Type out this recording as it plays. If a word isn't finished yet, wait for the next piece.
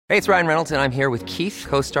Hey, it's Ryan Reynolds, and I'm here with Keith,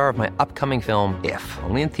 co-star of my upcoming film, If,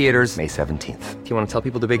 only in theaters May 17th. Do you want to tell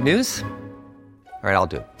people the big news? All right, I'll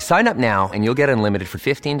do it. Sign up now and you'll get unlimited for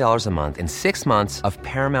 $15 a month and 6 months of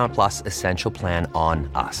Paramount Plus Essential Plan on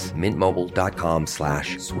us.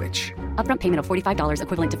 MintMobile.com/switch. Upfront payment of $45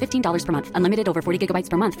 equivalent to $15 per month. Unlimited over 40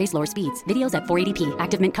 gigabytes per month. Face lower speeds. Videos at 480p.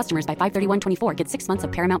 Active Mint customers by 531.24 get 6 months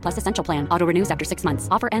of Paramount Plus Essential Plan. Auto renews after 6 months.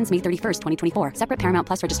 Offer ends May 31st, 2024. Separate Paramount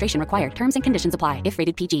Plus registration required. Terms and conditions apply if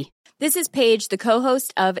rated PG. This is Paige, the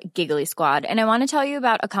co-host of Giggly Squad, and I want to tell you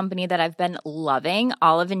about a company that I've been loving,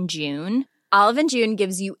 Olive & June. Olive & June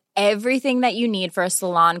gives you everything that you need for a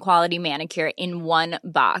salon-quality manicure in one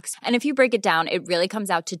box. And if you break it down, it really comes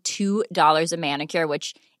out to $2 a manicure,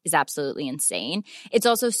 which is absolutely insane. It's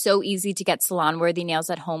also so easy to get salon-worthy nails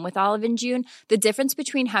at home with Olive & June. The difference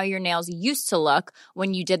between how your nails used to look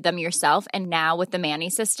when you did them yourself and now with the Mani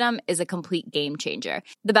system is a complete game changer.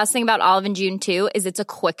 The best thing about Olive & June, too, is it's a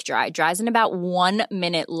quick dry. Dries in about 1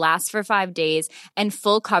 minute, lasts for 5 days, and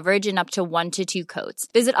full coverage in up to 1 to 2 coats.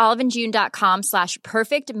 Visit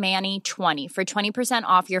oliveandjune.com/perfectmani20 for 20%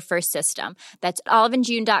 off your first system. That's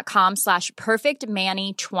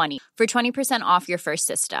oliveandjune.com/perfectmani20 for 20% off your first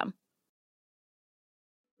system.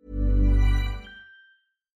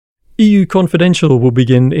 EU Confidential will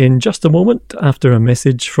begin in just a moment after a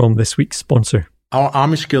message from this week's sponsor. Our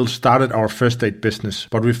Army Skills started our first aid business,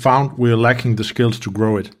 but we found we were lacking the skills to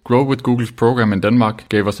grow it. Grow with Google's program in Denmark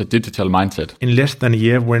gave us a digital mindset. In less than a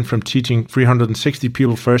year, we went from teaching 360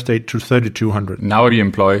 people first aid to 3,200. Now we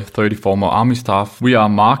employ 30 former Army staff. We are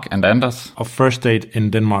Mark and Anders of first aid in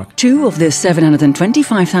Denmark. 2 of the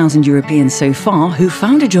 725,000 Europeans so far who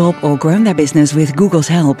found a job or grown their business with Google's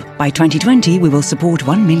help. By 2020, we will support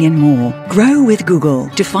 1 million more. Grow with Google.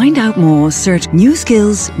 To find out more, search new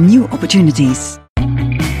skills, new opportunities.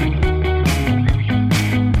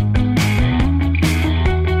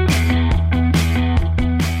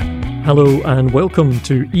 Hello and welcome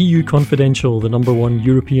to EU Confidential, the #1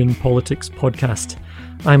 European politics podcast.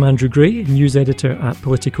 I'm Andrew Gray, news editor at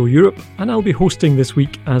Politico Europe, and I'll be hosting this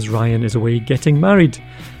week as Ryan is away getting married.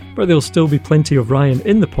 But there'll still be plenty of Ryan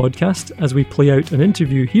in the podcast as we play out an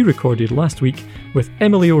interview he recorded last week with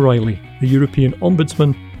Emily O'Reilly, the European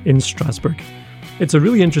Ombudsman in Strasbourg. It's a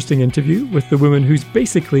really interesting interview with the woman who's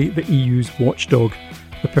basically the EU's watchdog,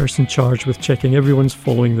 the person charged with checking everyone's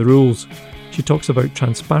following the rules. She talks about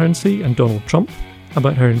transparency and Donald Trump,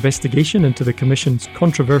 about her investigation into the Commission's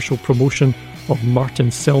controversial promotion of Martin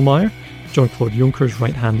Selmayr, Jean-Claude Juncker's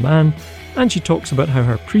right-hand man, and she talks about how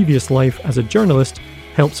her previous life as a journalist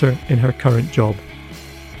helps her in her current job.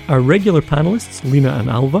 Our regular panellists, Lena and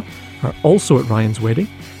Alva, are also at Ryan's wedding,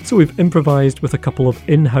 so we've improvised with a couple of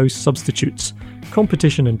in-house substitutes,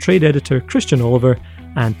 competition and trade editor Christian Oliver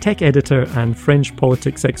and tech editor and French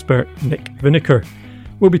politics expert Nick Vineker.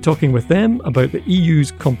 We'll be talking with them about the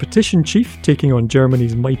EU's competition chief taking on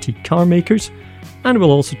Germany's mighty car makers, and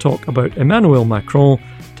we'll also talk about Emmanuel Macron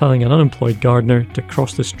telling an unemployed gardener to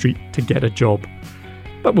cross the street to get a job.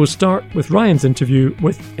 But we'll start with Ryan's interview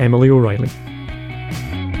with Emily O'Reilly.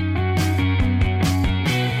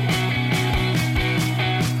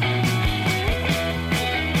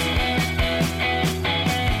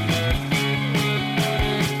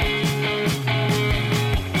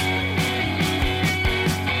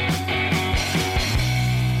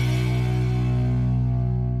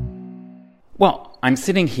 Well, I'm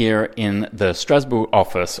sitting here in the Strasbourg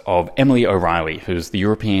office of Emily O'Reilly, who's the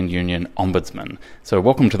European Union Ombudsman. So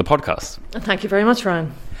welcome to the podcast. Thank you very much,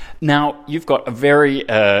 Ryan. Now, you've got a very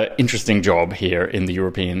interesting job here in the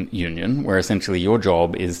European Union, where essentially your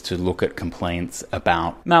job is to look at complaints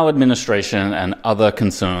about maladministration and other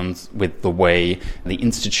concerns with the way the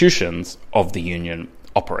institutions of the Union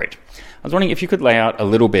operate. I was wondering if you could lay out a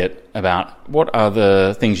little bit about what are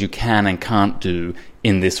the things you can and can't do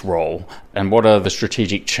in this role, and what are the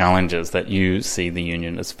strategic challenges that you see the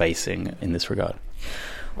Union as facing in this regard?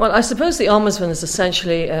 Well, I suppose the Ombudsman is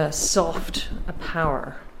essentially a soft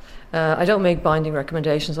power. I don't make binding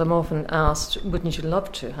recommendations. I'm often asked, wouldn't you love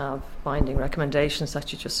to have binding recommendations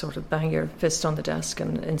that you just sort of bang your fist on the desk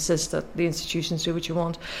and insist that the institutions do what you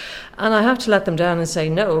want? And I have to let them down and say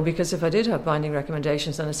no, because if I did have binding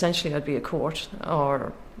recommendations, then essentially I'd be a court,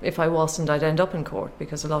 or if I wasn't, I'd end up in court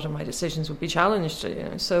because a lot of my decisions would be challenged.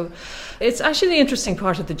 So it's actually the interesting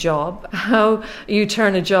part of the job, how you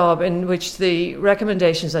turn a job in which the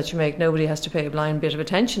recommendations that you make, nobody has to pay a blind bit of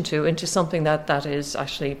attention to, into something that is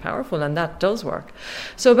actually powerful, and that does work.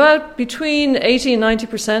 So about between 80 and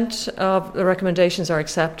 90% of the recommendations are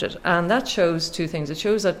accepted, and that shows two things. It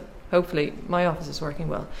shows that hopefully my office is working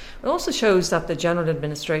well. It also shows that the general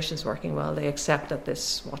administration is working well. They accept that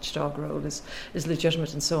this watchdog role is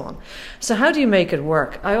legitimate and so on. So how do you make it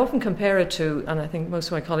work? I often compare it to, and I think most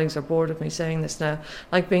of my colleagues are bored of me saying this now,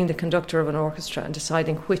 like being the conductor of an orchestra and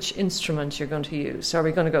deciding which instrument you're going to use. So are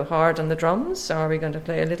we going to go hard on the drums? Or are we going to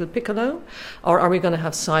play a little piccolo? Or are we going to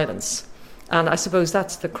have silence? And I suppose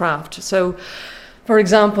that's the craft. So, for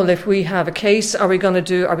example, if we have a case, are we going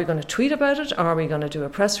to tweet about it? Are we going to do a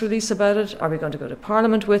press release about it? Are we going to go to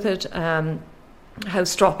Parliament with it? How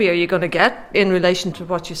stroppy are you going to get in relation to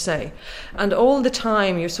what you say? And all the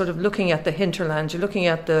time you're sort of looking at the hinterland. You're looking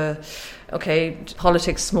at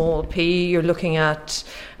politics small p. You're looking at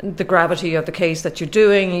the gravity of the case that you're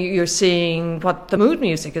doing. You're seeing what the mood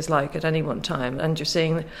music is like at any one time. And you're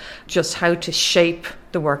seeing just how to shape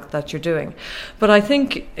the work that you're doing. But I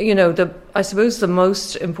think, I suppose the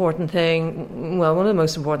most important thing, one of the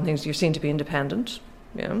most important things, you're seen to be independent.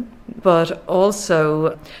 Yeah, but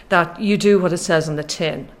also that you do what it says on the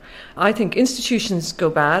tin. I think institutions go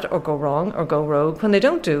bad or go wrong or go rogue when they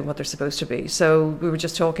don't do what they're supposed to be. So we were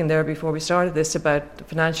just talking there before we started this about the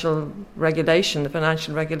financial regulation, the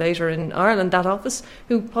financial regulator in Ireland, that office,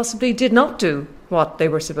 who possibly did not do what they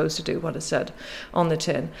were supposed to do, what it said on the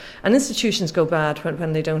tin. And institutions go bad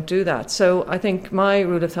when they don't do that. So I think my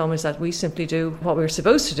rule of thumb is that we simply do what we're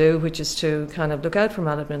supposed to do, which is to kind of look out for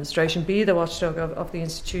maladministration, be the watchdog of the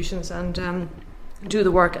institutions, and do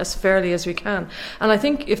the work as fairly as we can. And I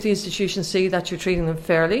think if the institutions see that you're treating them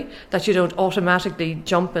fairly, that you don't automatically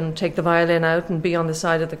jump and take the violin out and be on the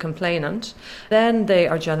side of the complainant, then they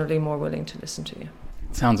are generally more willing to listen to you.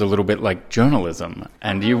 Sounds a little bit like journalism.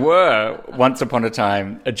 And you were, once upon a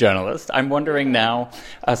time, a journalist. I'm wondering now,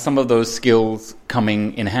 are some of those skills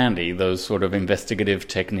coming in handy, those sort of investigative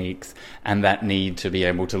techniques and that need to be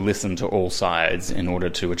able to listen to all sides in order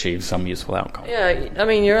to achieve some useful outcome? Yeah, I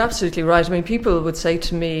mean, you're absolutely right. I mean, people would say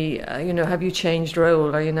to me, have you changed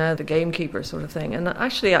role? Are you now the gamekeeper sort of thing? And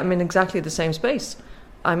actually, I'm in exactly the same space.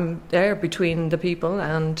 I'm there between the people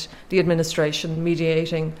and the administration,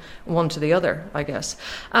 mediating one to the other, I guess.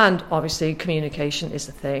 And obviously communication is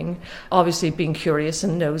a thing. Obviously being curious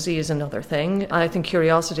and nosy is another thing. I think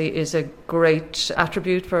curiosity is a great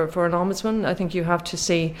attribute for an ombudsman. I think you have to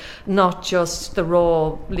see not just the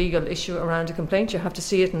raw legal issue around a complaint, you have to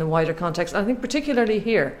see it in the wider context. I think particularly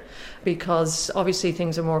here, because obviously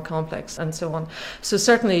things are more complex and so on. So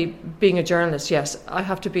certainly being a journalist, yes, I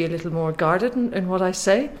have to be a little more guarded in what I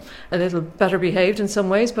say, a little better behaved in some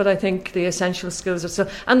ways, but I think the essential skills are so,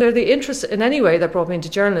 and they're the interest in any way that brought me into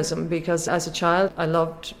journalism, because as a child I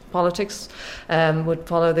loved politics, would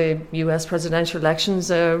follow the US presidential elections.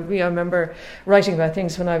 I remember writing about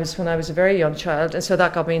things when I was a very young child, and so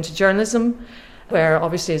that got me into journalism, where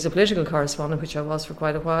obviously as a political correspondent, which I was for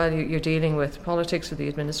quite a while, you're dealing with politics, with the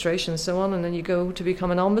administration and so on, and then you go to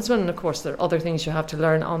become an ombudsman, and of course there are other things you have to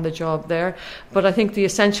learn on the job there, but I think the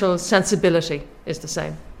essential sensibility is the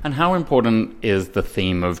same. And how important is the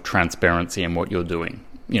theme of transparency in what you're doing?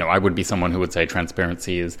 I would be someone who would say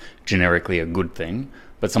transparency is generically a good thing,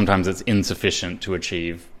 but sometimes it's insufficient to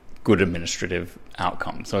achieve good administrative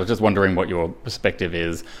outcomes. So I was just wondering what your perspective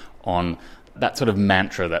is on that sort of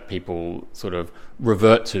mantra that people sort of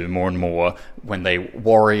revert to more and more when they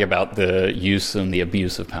worry about the use and the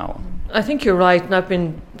abuse of power. I think you're right, and I've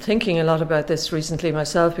been thinking a lot about this recently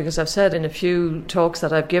myself, because I've said in a few talks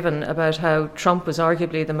that I've given about how Trump was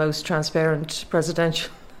arguably the most transparent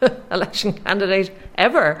presidential election candidate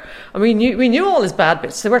ever. I mean, we knew all his bad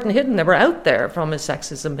bits. They weren't hidden. They were out there, from his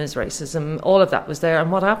sexism, his racism, all of that was there.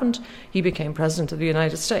 And what happened? He became president of the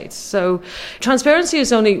United States. So transparency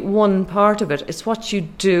is only one part of it. It's what you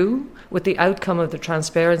do with the outcome of the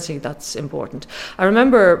transparency that's important. I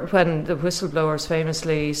remember when the whistleblowers,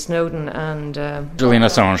 famously Snowden and Julian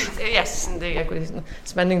Assange. Yes,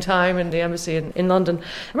 spending time in the embassy in London.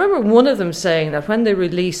 I remember one of them saying that when they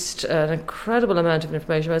released an incredible amount of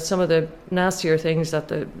information about some of the nastier things that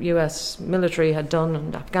the US military had done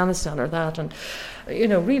in Afghanistan or that, and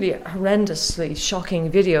really horrendously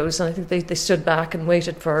shocking videos, and I think they stood back and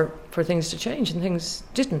waited for things to change, and things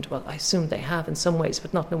didn't. Well, I assume they have in some ways,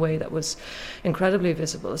 but not in a way that was incredibly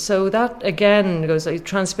visible. So that again goes,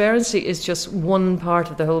 transparency is just one part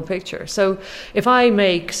of the whole picture. So if I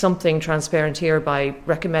make something transparent here by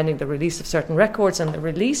recommending the release of certain records, and they're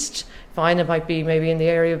released, fine, it might be maybe in the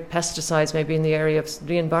area of pesticides, maybe in the area of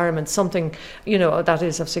the environment, something that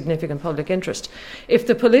is of significant public interest. If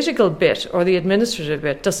the political bit or the administrative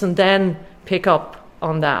bit doesn't then pick up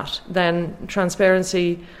on that, then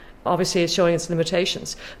transparency obviously is showing its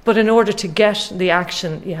limitations. But in order to get the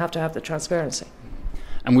action, you have to have the transparency.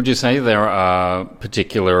 And would you say there are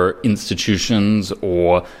particular institutions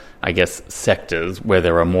or I guess, sectors where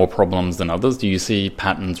there are more problems than others? Do you see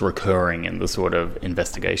patterns recurring in the sort of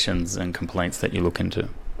investigations and complaints that you look into?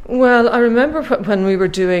 Well, I remember when we were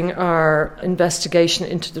doing our investigation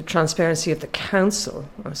into the transparency of the council,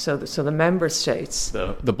 so the member states.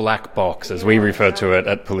 The black box, as we refer to it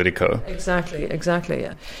at Politico. Exactly,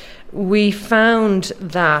 yeah. We found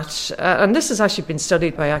that, and this has actually been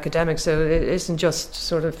studied by academics, so it isn't just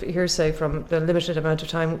sort of hearsay from the limited amount of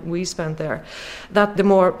time we spent there, that the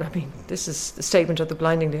more, this is the statement of the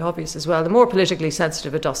blindingly obvious as well, the more politically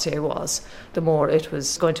sensitive a dossier was, the more it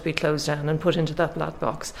was going to be closed down and put into that black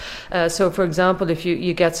box. So, for example, if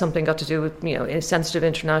you get something got to do with, sensitive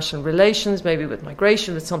international relations, maybe with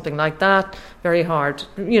migration, with something like that, very hard,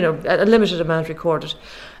 a limited amount recorded.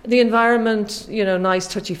 The environment, nice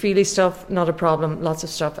touchy-feely stuff, not a problem, lots of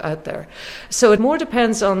stuff out there. So it more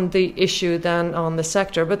depends on the issue than on the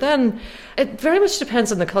sector. But then it very much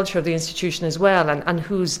depends on the culture of the institution as well and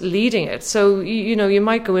who's leading it. So, you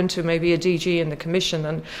might go into maybe a DG in the Commission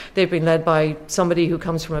and they've been led by somebody who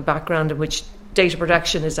comes from a background in which data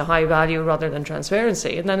protection is a high value rather than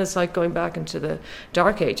transparency. And then it's like going back into the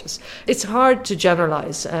dark ages. It's hard to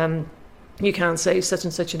generalise. You can't say such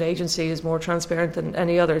and such an agency is more transparent than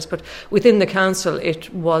any others, but within the council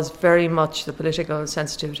it was very much the political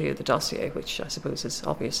sensitivity of the dossier, which I suppose is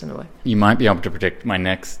obvious in a way. You might be able to predict my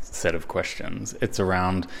next set of questions. It's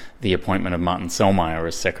around the appointment of Martin Selmayr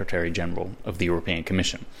as Secretary General of the European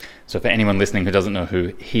Commission. So for anyone listening who doesn't know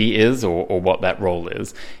who he is or what that role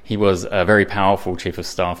is, he was a very powerful Chief of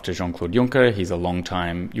Staff to Jean-Claude Juncker. He's a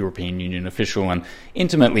long-time European Union official and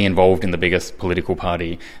intimately involved in the biggest political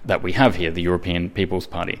party that we have here, the European People's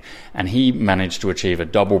Party. And he managed to achieve a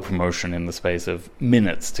double promotion in the space of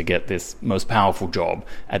minutes to get this most powerful job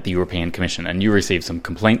at the European Commission. And you received some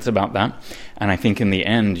complaints about that. And I think in the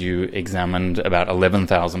end you examined about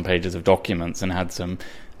 11,000 pages of documents and had some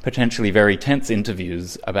potentially very tense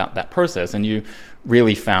interviews about that process, and you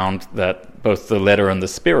really found that both the letter and the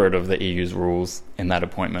spirit of the EU's rules in that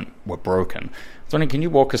appointment were broken. So, can you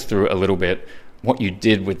walk us through a little bit what you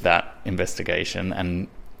did with that investigation and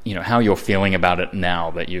how you're feeling about it now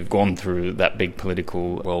that you've gone through that big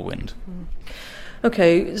political whirlwind?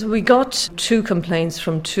 Okay, so we got 2 complaints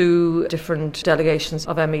from 2 different delegations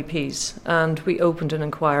of MEPs, and we opened an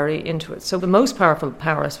inquiry into it. So the most powerful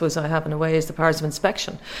power, I suppose, I have in a way is the powers of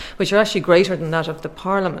inspection, which are actually greater than that of the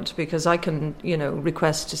Parliament, because I can,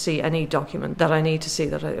 request to see any document that I need to see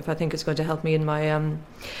that if I think it's going to help me in my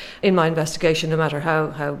investigation, no matter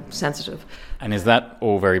how sensitive. And is that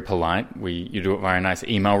all very polite? You do it via a nice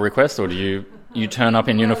email request, or do you turn up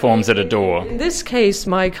in uniforms at a door? In this case,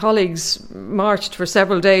 my colleagues marched for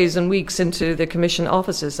several days and weeks into the Commission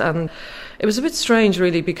offices, and it was a bit strange,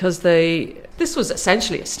 really, because this was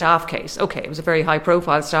essentially a staff case. Okay, it was a very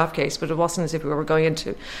high-profile staff case, but it wasn't as if we were going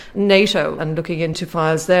into NATO and looking into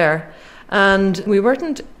files there. And we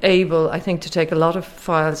weren't able, I think, to take a lot of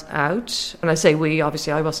files out. And I say we,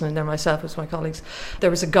 obviously I wasn't in there myself, it was my colleagues. There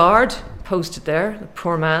was a guard posted there, a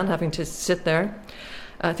poor man having to sit there.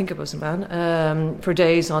 I think it was a man, for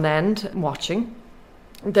days on end, watching.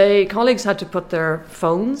 The colleagues had to put their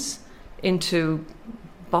phones into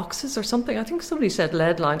boxes or something. I think somebody said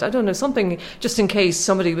lead lines. I don't know, something just in case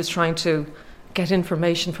somebody was trying to get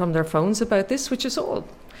information from their phones about this, which is all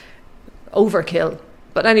overkill.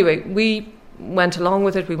 But anyway, we went along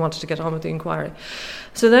with it. We wanted to get on with the inquiry.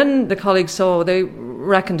 So then the colleagues saw, they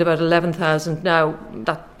reckoned about 11,000. Now,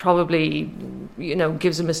 that probably,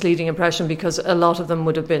 gives a misleading impression because a lot of them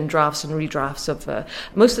would have been drafts and redrafts of...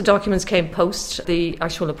 most of the documents came post the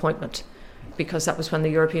actual appointment, because that was when the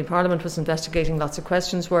European Parliament was investigating. Lots of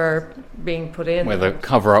questions were being put in. Where the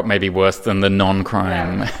cover-up may be worse than the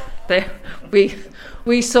non-crime. Yeah.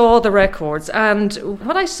 We saw the records, and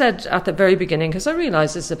what I said at the very beginning, because I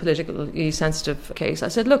realised this is a politically sensitive case, I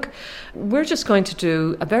said, look, we're just going to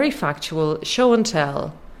do a very factual show and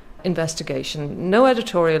tell investigation, no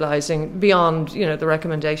editorialising beyond, the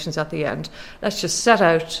recommendations at the end. Let's just set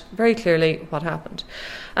out very clearly what happened.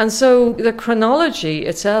 And so the chronology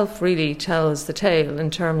itself really tells the tale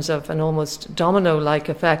in terms of an almost domino-like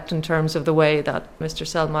effect in terms of the way that Mr.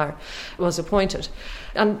 Selmayr was appointed.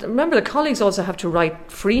 And remember, the colleagues also have to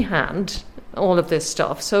write freehand all of this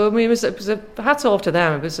stuff. So, it was a hats off to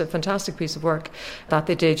them. It was a fantastic piece of work that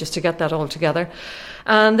they did just to get that all together.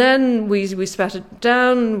 And then we spat it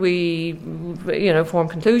down, we, formed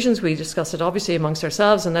conclusions, we discussed it obviously amongst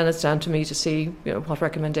ourselves, and then it's down to me to see, what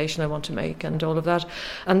recommendation I want to make and all of that.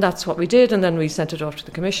 And that's what we did, and then we sent it off to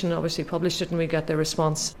the Commission, obviously published it, and we got their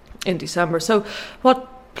response in December. So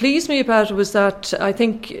what pleased me about it was that I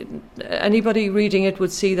think anybody reading it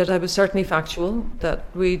would see that I was certainly factual, that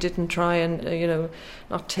we didn't try and,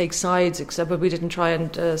 not take sides, but we didn't try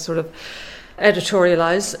and sort of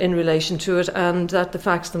editorialise in relation to it, and that the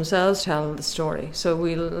facts themselves tell the story. So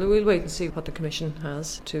we'll wait and see what the Commission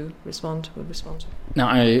has to respond. We'll respond. Now,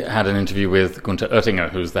 I had an interview with Gunther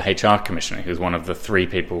Oettinger, who's the HR Commissioner, who's one of the 3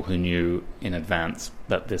 people who knew in advance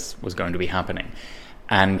that this was going to be happening.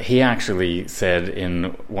 And he actually said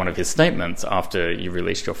in one of his statements after you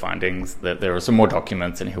released your findings that there are some more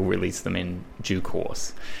documents and he'll release them in due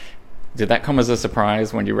course. Did that come as a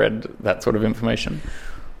surprise when you read that sort of information?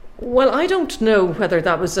 Well, I don't know whether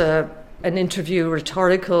that was an interview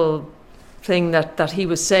rhetorical thing that he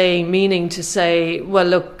was saying, meaning to say, well,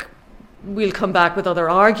 look, we'll come back with other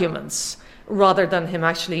arguments, rather than him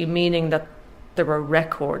actually meaning that there were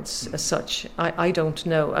records as such. I don't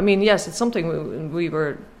know. I mean, yes, it's something we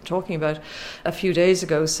were talking about a few days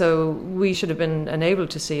ago, so we should have been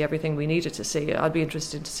enabled to see everything we needed to see. I'd be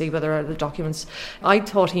interested to see whether the documents... I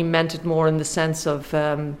thought he meant it more in the sense of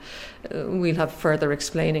we'll have further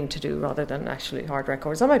explaining to do rather than actually hard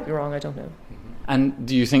records. I might be wrong, I don't know. And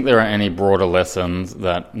do you think there are any broader lessons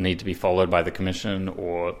that need to be followed by the Commission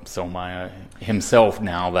or Selmayr himself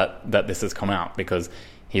now that this has come out? Because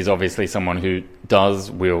he's obviously someone who does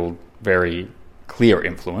wield very clear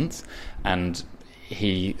influence, and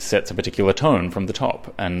he sets a particular tone from the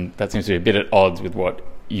top, and that seems to be a bit at odds with what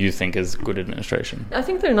you think is good administration. I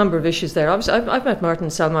think there are a number of issues there. I've met Martin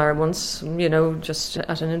Selmayr once, just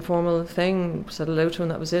at an informal thing, said hello to him,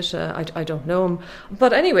 that was it. I don't know him.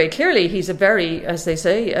 But anyway, clearly he's a very, as they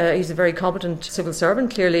say, he's a very competent civil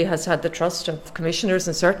servant, clearly has had the trust of commissioners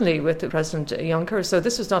and certainly with President Juncker. So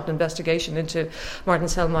this was not an investigation into Martin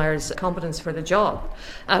Selmayr's competence for the job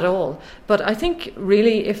at all. But I think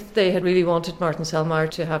really if they had really wanted Martin Selmayr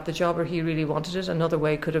to have the job, or he really wanted it, another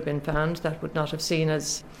way could have been found that would not have seen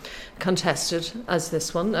as contested as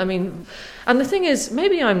this one. I mean, and the thing is,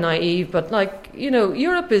 maybe I'm naive, but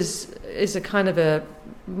Europe is a kind of a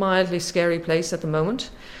mildly scary place at the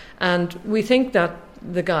moment, and we think that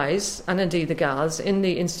the guys, and indeed the gals, in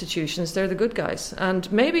the institutions, they're the good guys,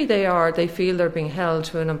 and maybe they feel they're being held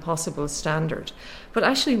to an impossible standard, but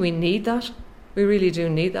actually we need that. We really do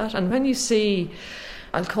need that. And when you see,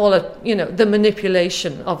 I'll call it, the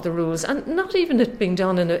manipulation of the rules, and not even it being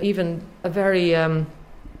done in a very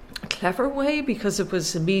clever way, because it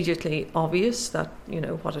was immediately obvious that,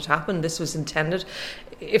 what had happened, this was intended.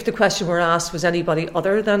 If the question were asked, was anybody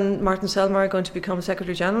other than Martin Selmayr going to become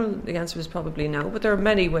Secretary General, the answer was probably no, but there are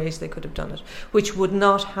many ways they could have done it, which would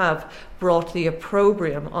not have brought the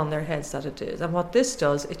opprobrium on their heads that it is. And what this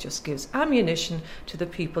does, it just gives ammunition to the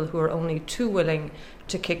people who are only too willing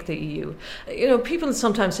to kick the EU. People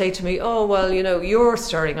sometimes say to me, oh, well, you're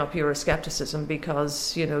stirring up Euroscepticism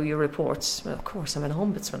because, your reports. Well, of course, I'm an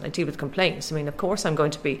ombudsman. I deal with complaints. I mean, of course, I'm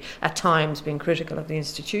going to be, at times, being critical of the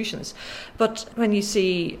institutions. But when you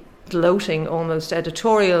see gloating almost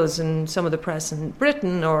editorials in some of the press in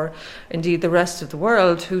Britain, or indeed the rest of the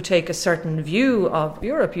world, who take a certain view of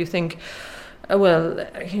Europe, you think, well,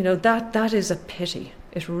 that is a pity.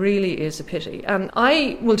 It really is a pity. And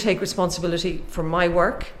I will take responsibility for my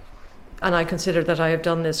work, and I consider that I have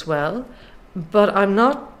done this well, but I'm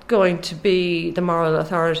not going to be the moral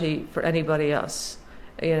authority for anybody else.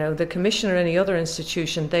 The Commission or any other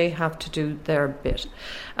institution, they have to do their bit.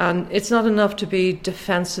 And it's not enough to be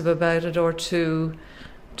defensive about it, or too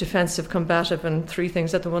defensive, combative, and 3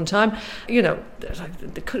 things at the one time.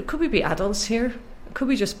 Could we be adults here? Could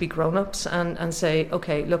we just be grown-ups and say,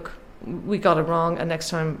 okay, look, we got it wrong, and next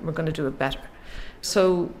time we're going to do it better?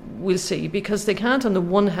 So we'll see, because they can't on the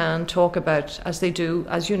one hand talk about, as they do,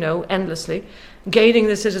 as you know, endlessly, gaining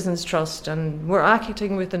the citizens' trust, and we're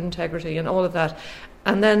acting with integrity and all of that,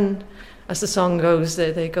 and then, as the song goes,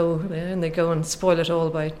 they go and spoil it all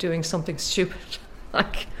by doing something stupid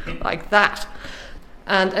like that.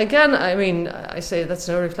 And again, I mean, I say that's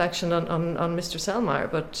no reflection on Mr. Selmayr,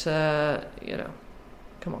 but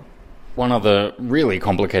come on. One other really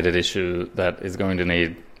complicated issue that is going to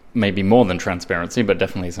need maybe more than transparency, but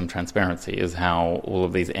definitely some transparency, is how all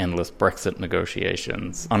of these endless Brexit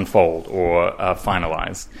negotiations unfold or are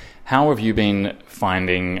finalised. How have you been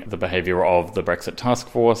finding the behaviour of the Brexit task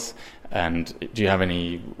force, and do you have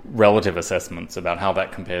any relative assessments about how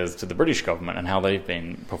that compares to the British government and how they've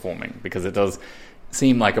been performing? Because it does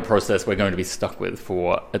seem like a process we're going to be stuck with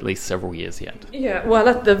for at least several years yet. Yeah, well,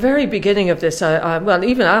 at the very beginning of this, well,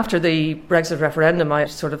 even after the Brexit referendum, I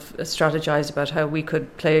sort of strategized about how we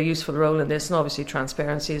could play a useful role in this, and obviously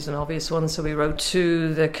transparency is an obvious one. So we wrote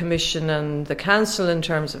to the Commission and the Council in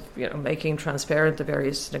terms of, making transparent the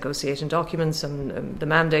various negotiating documents and the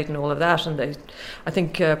mandate and all of that. And I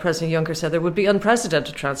think President Juncker said there would be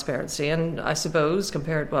unprecedented transparency. And I suppose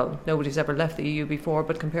nobody's ever left the EU before,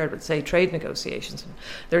 but compared with, say, trade negotiations,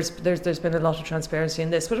 there's been a lot of transparency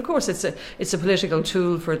in this. But of course, it's a political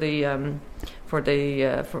tool for the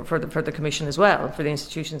Commission as well, for the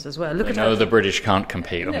institutions as well. The British can't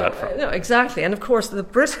compete on that front. No, exactly. And of course, the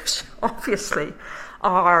British obviously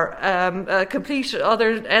are a complete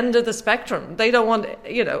other end of the spectrum. They don't want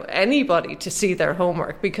anybody to see their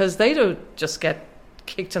homework, because they don't just get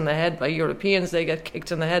kicked in the head by Europeans, they get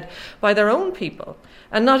kicked in the head by their own people,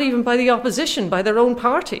 and not even by the opposition, by their own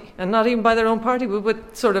party, and not even by their own party, but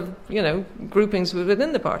with sort of, groupings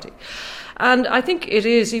within the party. And I think it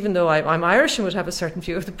is, even though I'm Irish and would have a certain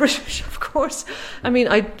view of the British, of course. I mean,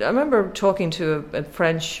 I remember talking to a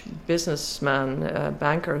French businessman, a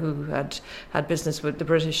banker who had business with the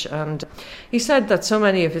British, and he said that so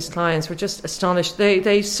many of his clients were just astonished.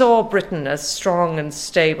 They saw Britain as strong and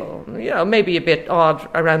stable, maybe a bit odd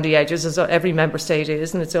around the edges, as every member state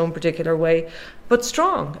is in its own particular way, but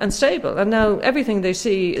strong and stable. And now everything they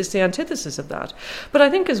see is the antithesis of that. But I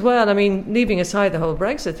think as well, leaving aside the whole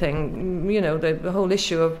Brexit thing, the whole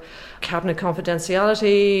issue of cabinet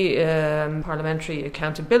confidentiality, parliamentary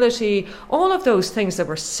accountability, all of those things that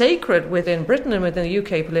were sacred within Britain and within the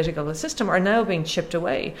UK political system are now being chipped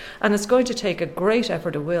away. And it's going to take a great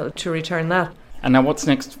effort of will to return that. And now what's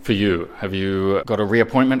next for you? Have you got a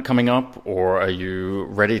reappointment coming up, or are you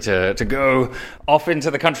ready to go off into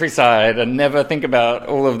the countryside and never think about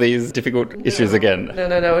all of these difficult issues again?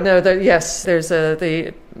 No. Yes, there's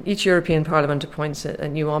each European Parliament appoints a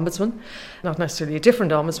new ombudsman, not necessarily a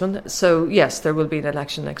different ombudsman. So yes, there will be an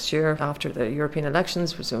election next year after the European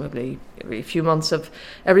elections, presumably a few months of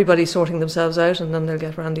everybody sorting themselves out, and then they'll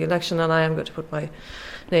get around the election, and I am going to put my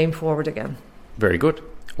name forward again. Very good.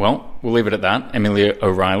 Well, we'll leave it at that. Emilia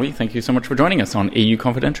O'Reilly, thank you so much for joining us on EU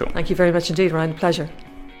Confidential. Thank you very much indeed, Ryan. Pleasure.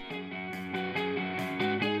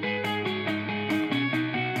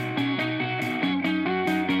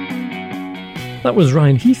 That was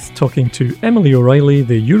Ryan Heath talking to Emily O'Reilly,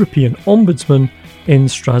 the European Ombudsman, in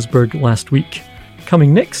Strasbourg last week.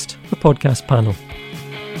 Coming next, the podcast panel.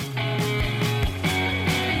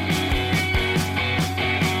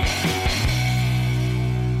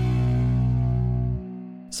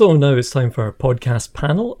 So now it's time for our podcast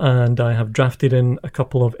panel, and I have drafted in a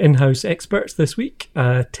couple of in-house experts this week.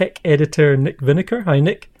 Tech editor Nick Vineker. Hi,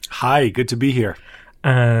 Nick. Hi, good to be here.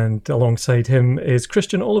 And alongside him is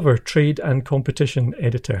Christian Oliver, trade and competition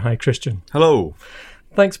editor. Hi, Christian. Hello.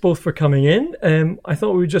 Thanks both for coming in. I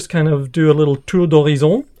thought we would just kind of do a little tour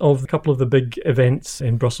d'horizon of a couple of the big events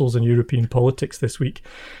in Brussels and European politics this week,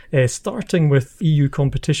 starting with EU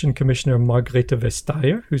Competition Commissioner Margrethe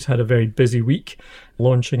Vestager, who's had a very busy week,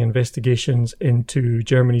 launching investigations into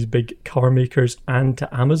Germany's big car makers and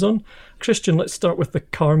to Amazon. Christian, let's start with the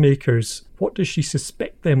car makers. What does she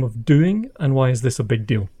suspect them of doing, and why is this a big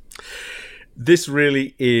deal? This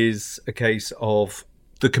really is a case of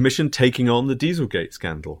the Commission taking on the Dieselgate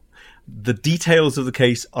scandal. The details of the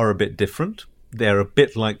case are a bit different. They're a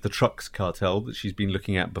bit like the trucks cartel that she's been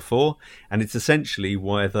looking at before, and it's essentially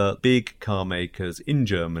whether big car makers in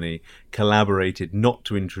Germany collaborated not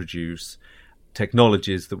to introduce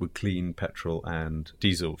technologies that would clean petrol and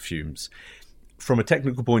diesel fumes. From a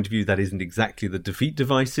technical point of view, that isn't exactly the defeat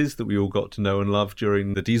devices that we all got to know and love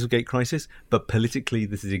during the Dieselgate crisis, but politically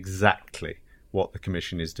this is exactly what the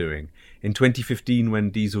Commission is doing. In 2015, when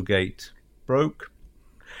Dieselgate broke,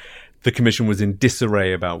 the Commission was in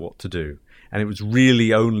disarray about what to do. And it was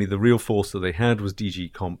really only the real force that they had was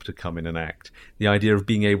DG Comp to come in and act. The idea of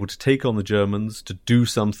being able to take on the Germans, to do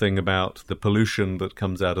something about the pollution that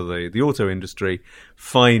comes out of the auto industry,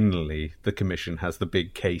 finally the Commission has the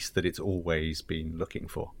big case that it's always been looking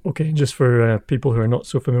for. Okay, just for people who are not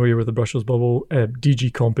so familiar with the Brussels bubble,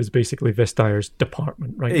 DG Comp is basically Vestager's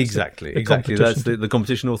department, right? Exactly. That's the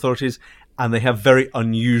competition authorities, and they have very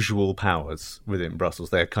unusual powers within Brussels.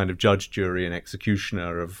 They're kind of judge, jury and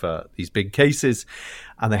executioner of these big cases,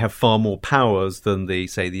 and they have far more powers than the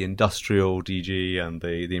industrial DG and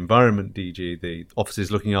the environment DG, the offices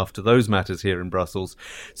looking after those matters here in Brussels.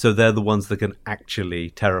 So they're the ones that can actually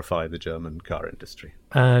terrify the German car industry.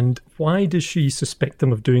 And why does she suspect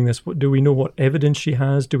them of doing this? Do we know what evidence she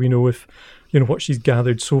has? Do we know if, what she's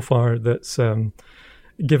gathered so far that's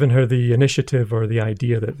given her the initiative or the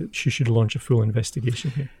idea that she should launch a full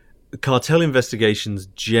investigation here? Cartel investigations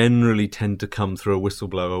generally tend to come through a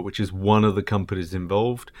whistleblower, which is one of the companies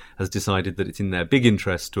involved has decided that it's in their big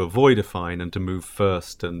interest to avoid a fine and to move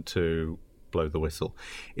first and to blow the whistle.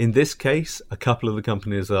 In this case, a couple of the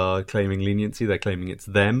companies are claiming leniency. They're claiming it's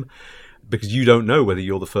them, because you don't know whether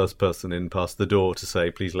you're the first person in past the door to say,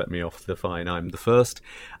 please let me off the fine, I'm the first.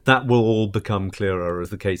 That will all become clearer as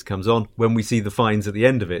the case comes on. When we see the fines at the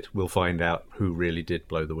end of it, we'll find out who really did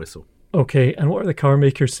blow the whistle. Okay, and what are the car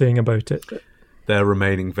makers saying about it? They're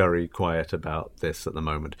remaining very quiet about this at the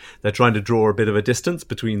moment. They're trying to draw a bit of a distance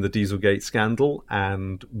between the Dieselgate scandal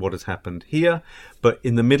and what has happened here. But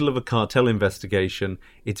in the middle of a cartel investigation,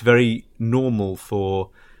 it's very normal for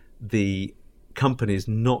the companies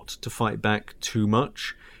not to fight back too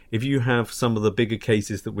much. If you have some of the bigger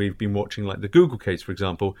cases that we've been watching, like the Google case, for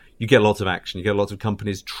example, you get lots of action. You get lots of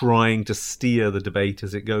companies trying to steer the debate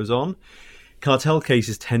as it goes on. Cartel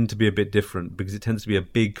cases tend to be a bit different because it tends to be a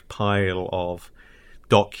big pile of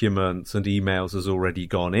documents and emails has already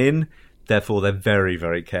gone in. Therefore, they're very,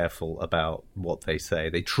 very careful about what they say.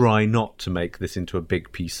 They try not to make this into a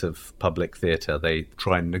big piece of public theatre. They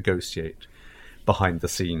try and negotiate behind the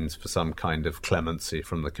scenes for some kind of clemency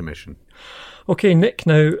from the Commission. Okay, Nick,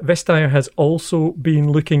 now Vestager has also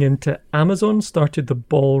been looking into Amazon, started the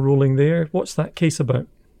ball rolling there. What's that case about?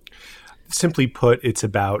 Simply put, it's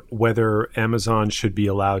about whether Amazon should be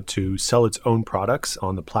allowed to sell its own products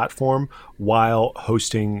on the platform while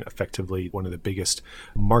hosting effectively one of the biggest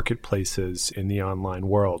marketplaces in the online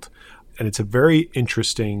world. And it's a very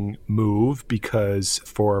interesting move because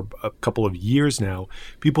for a couple of years now,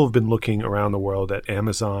 people have been looking around the world at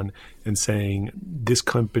Amazon and saying this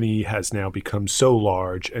company has now become so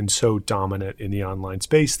large and so dominant in the online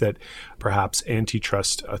space that perhaps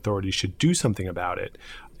antitrust authorities should do something about it.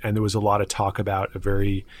 And there was a lot of talk about a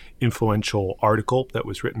very influential article that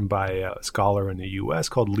was written by a scholar in the US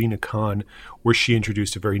called Lina Khan, where she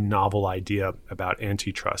introduced a very novel idea about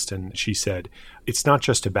antitrust. And she said, it's not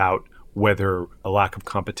just about whether a lack of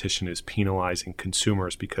competition is penalizing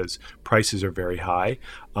consumers because prices are very high.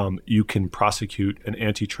 You can prosecute an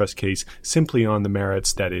antitrust case simply on the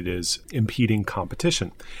merits that it is impeding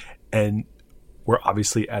competition. And we're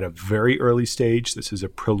obviously at a very early stage. This is a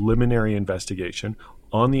preliminary investigation.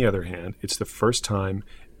 On the other hand, it's the first time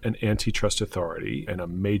an antitrust authority in a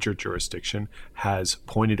major jurisdiction has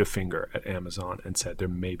pointed a finger at Amazon and said there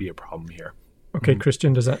may be a problem here. Okay,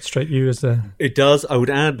 Christian, does that strike you as a... It does. I would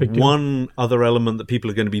add one other element that people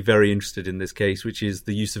are going to be very interested in this case, which is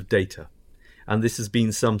the use of data. And this has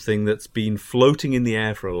been something that's been floating in the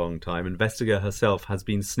air for a long time. And Vestager herself has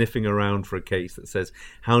been sniffing around for a case that says,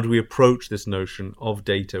 how do we approach this notion of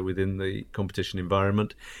data within the competition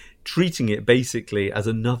environment? Treating it basically as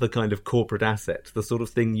another kind of corporate asset, the sort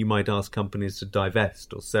of thing you might ask companies to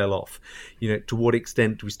divest or sell off. You know, to what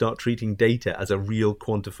extent do we start treating data as a real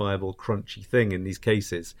quantifiable, crunchy thing in these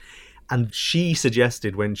cases? And she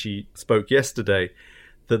suggested when she spoke yesterday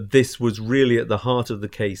that this was really at the heart of the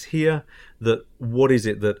case here, that what is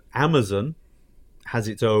it that Amazon has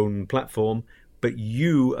its own platform, but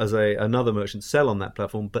you as another merchant sell on that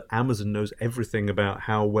platform, but Amazon knows everything about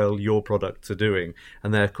how well your products are doing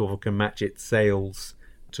and therefore can match its sales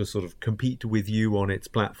to sort of compete with you on its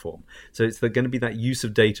platform. So it's going to be that use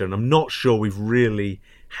of data, and I'm not sure we've really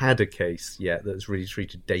had a case yet that's really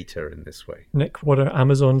treated data in this way. Nick, what are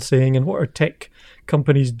Amazon saying, and what are tech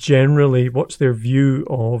companies generally, what's their view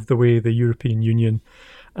of the way the European Union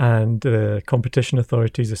and competition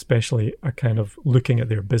authorities especially are kind of looking at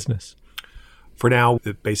their business? For now,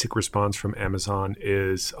 the basic response from Amazon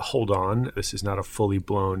is, hold on, this is not a fully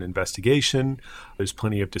blown investigation. There's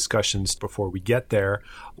plenty of discussions before we get there.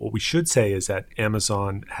 What we should say is that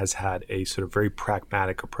Amazon has had a sort of very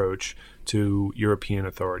pragmatic approach to European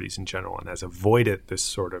authorities in general and has avoided this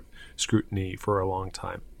sort of scrutiny for a long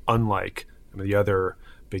time, unlike the other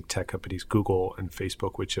big tech companies, Google and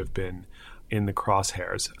Facebook, which have been in the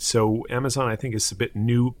crosshairs. So Amazon, I think, is a bit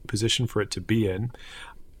new position for it to be in.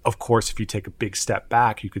 Of course, if you take a big step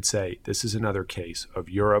back, you could say this is another case of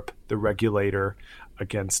Europe, the regulator,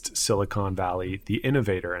 against Silicon Valley, the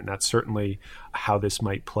innovator. And that's certainly how this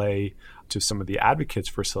might play to some of the advocates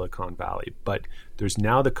for Silicon Valley. But there's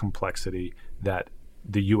now the complexity that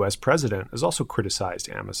the US president has also criticized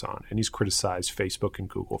Amazon, and he's criticized Facebook and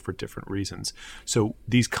Google for different reasons. So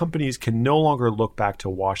these companies can no longer look back to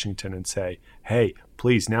Washington and say, hey,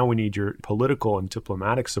 please, now we need your political and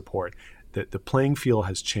diplomatic support. The playing field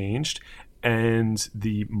has changed, and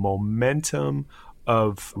the momentum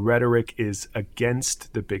of rhetoric is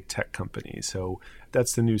against the big tech companies. So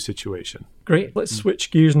that's the new situation. Great. Let's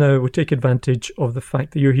switch gears now. We'll take advantage of the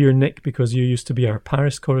fact that you're here, Nick, because you used to be our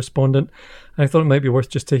Paris correspondent. I thought it might be worth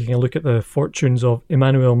just taking a look at the fortunes of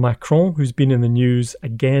Emmanuel Macron, who's been in the news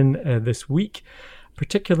again this week,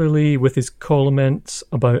 particularly with his comments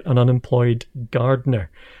about an unemployed gardener.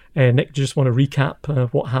 Nick, do you just want to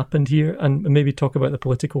recap what happened here and maybe talk about the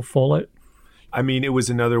political fallout? I mean, it was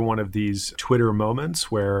another one of these Twitter moments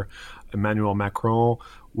where Emmanuel Macron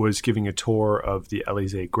was giving a tour of the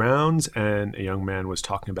Élysée grounds and a young man was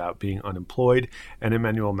talking about being unemployed. And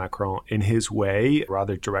Emmanuel Macron, in his way,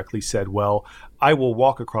 rather directly said, well, I will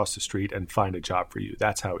walk across the street and find a job for you.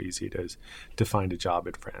 That's how easy it is to find a job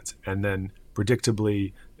in France. And then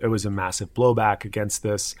predictably, there was a massive blowback against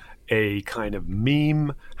this, a kind of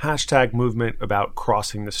meme hashtag movement about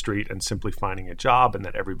crossing the street and simply finding a job, and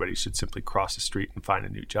that everybody should simply cross the street and find a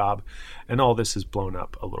new job. And all this is blown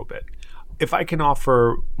up a little bit. If I can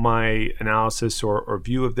offer my analysis or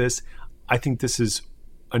view of this, I think this is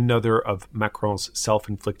another of Macron's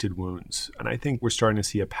self-inflicted wounds. And I think we're starting to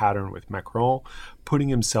see a pattern with Macron putting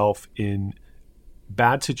himself in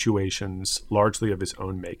bad situations, largely of his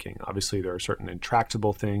own making. Obviously, there are certain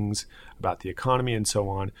intractable things about the economy and so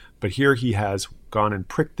on, but here he has gone and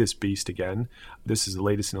pricked this beast again. This is the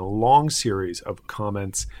latest in a long series of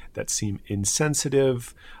comments that seem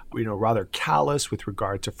insensitive, rather callous with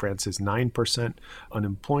regard to France's 9%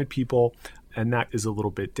 unemployed people. And that is a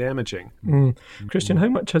little bit damaging. Christian, how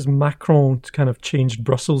much has Macron kind of changed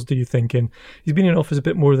Brussels, do you think? And he's been in office a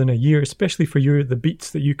bit more than a year, especially for the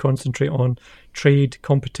beats that you concentrate on, trade,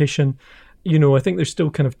 competition. I think there's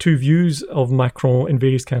still kind of two views of Macron in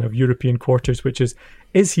various kind of European quarters, which is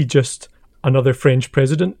he just another French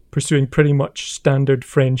president pursuing pretty much standard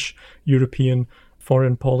French European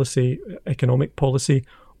foreign policy, economic policy,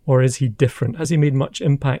 or is he different? Has he made much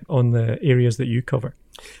impact on the areas that you cover?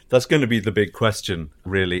 That's going to be the big question,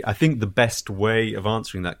 really. I think the best way of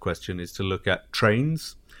answering that question is to look at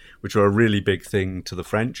trains, which are a really big thing to the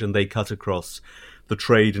French, and they cut across the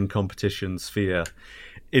trade and competition sphere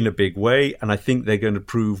in a big way. And I think they're going to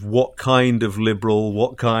prove what kind of liberal,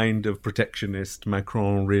 what kind of protectionist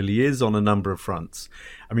Macron really is on a number of fronts.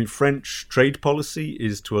 I mean, French trade policy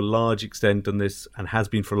is to a large extent on this, and has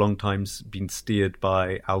been for a long time, been steered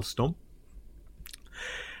by Alstom.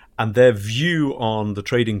 And their view on the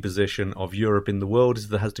trading position of Europe in the world is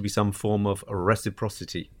there has to be some form of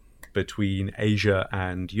reciprocity between Asia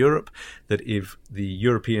and Europe, that if the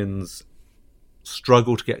Europeans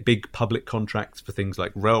struggle to get big public contracts for things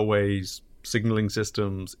like railways, signaling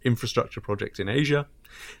systems, infrastructure projects in Asia,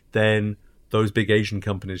 then those big Asian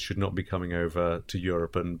companies should not be coming over to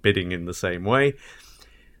Europe and bidding in the same way.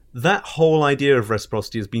 That whole idea of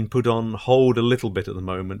reciprocity has been put on hold a little bit at the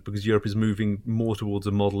moment because Europe is moving more towards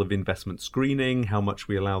a model of investment screening, how much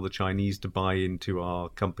we allow the Chinese to buy into our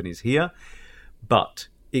companies here. But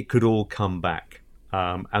it could all come back.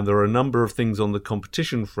 And there are a number of things on the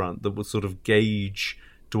competition front that will sort of gauge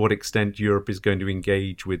to what extent Europe is going to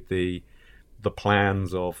engage with the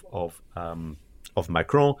plans of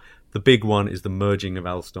Macron. The big one is the merging of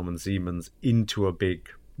Alstom and Siemens into a big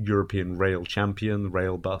European rail champion, the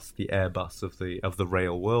Railbus, the Airbus of the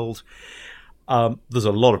rail world. There's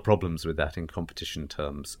a lot of problems with that in competition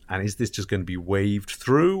terms. And is this just going to be waved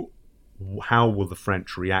through? How will the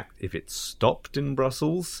French react if it's stopped in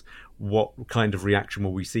Brussels? What kind of reaction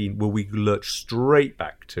will we see? Will we lurch straight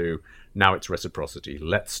back to, now it's reciprocity,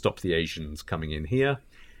 let's stop the Asians coming in here?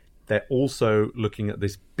 They're also looking at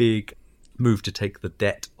this big move to take the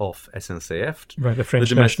debt off SNCF. Right, the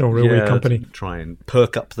French National Railway Company. To try and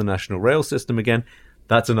perk up the national rail system again.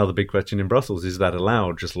 That's another big question in Brussels. Is that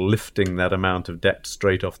allowed, just lifting that amount of debt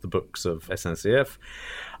straight off the books of SNCF?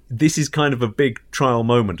 This is kind of a big trial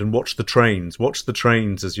moment, and watch the trains. Watch the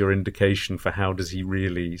trains as your indication for how does he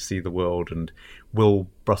really see the world, and will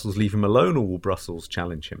Brussels leave him alone, or will Brussels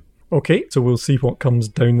challenge him? Okay, so we'll see what comes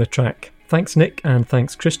down the track. Thanks, Nick, and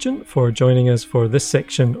thanks, Christian, for joining us for this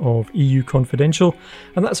section of EU Confidential.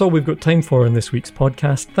 And that's all we've got time for in this week's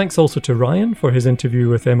podcast. Thanks also to Ryan for his interview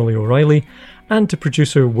with Emily O'Reilly, and to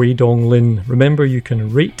producer Wei Dong Lin. Remember, you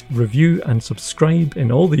can rate, review, and subscribe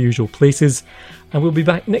in all the usual places. And we'll be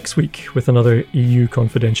back next week with another EU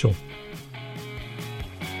Confidential.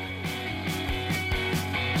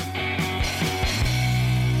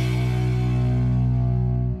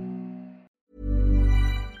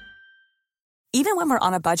 Even when we're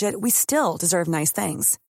on a budget, we still deserve nice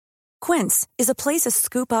things. Quince is a place to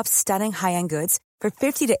scoop up stunning high-end goods for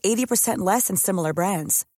 50 to 80% less than similar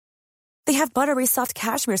brands. They have buttery soft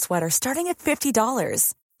cashmere sweaters starting at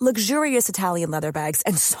 $50, luxurious Italian leather bags,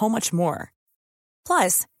 and so much more.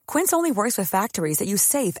 Plus, Quince only works with factories that use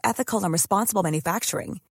safe, ethical, and responsible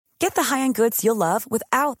manufacturing. Get the high-end goods you'll love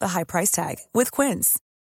without the high price tag with Quince.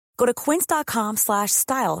 Go to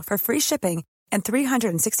quince.com/style for free shipping and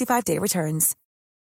 365-day returns.